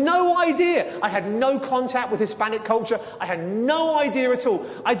had no idea. I had no contact with Hispanic culture. I had no idea at all.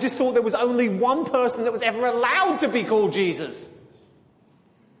 I just thought there was only one person that was ever allowed to be called Jesus.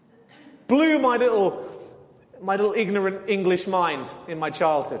 Blew my little ignorant English mind in my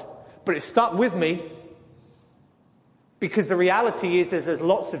childhood. But it stuck with me, because the reality is there's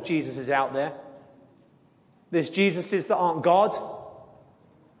lots of Jesuses out there. There's Jesuses that aren't God.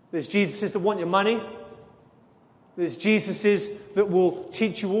 There's Jesuses that want your money. There's Jesuses that will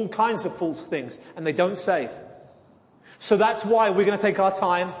teach you all kinds of false things, and they don't save. So that's why we're going to take our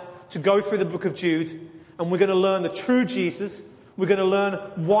time to go through the book of Jude, and we're going to learn the true Jesus. We're going to learn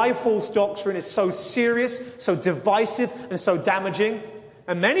why false doctrine is so serious, so divisive, and so damaging.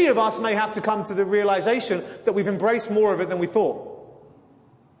 And many of us may have to come to the realization that we've embraced more of it than we thought.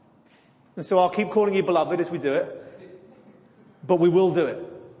 And so I'll keep calling you beloved as we do it. But we will do it.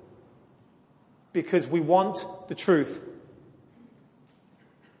 Because we want the truth.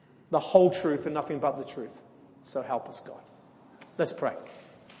 The whole truth and nothing but the truth. So help us, God. Let's pray.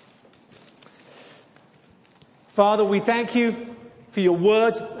 Father, we thank you for your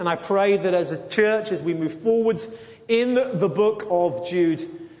word. And I pray that as a church, as we move forwards in the book of Jude,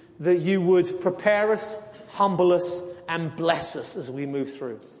 that you would prepare us, humble us, and bless us as we move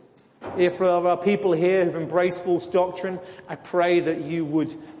through. If there are people here who've embraced false doctrine, I pray that you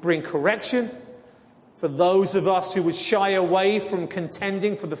would bring correction. For those of us who would shy away from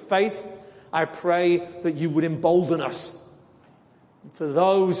contending for the faith, I pray that you would embolden us. For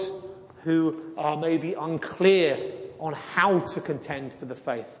those who are maybe unclear on how to contend for the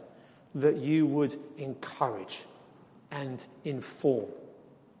faith, that you would encourage and inform.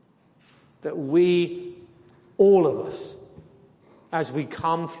 That we, all of us, as we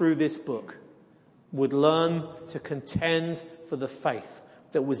come through this book, would learn to contend for the faith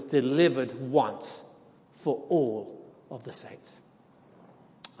that was delivered once for all of the saints.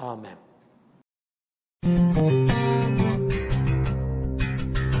 Amen.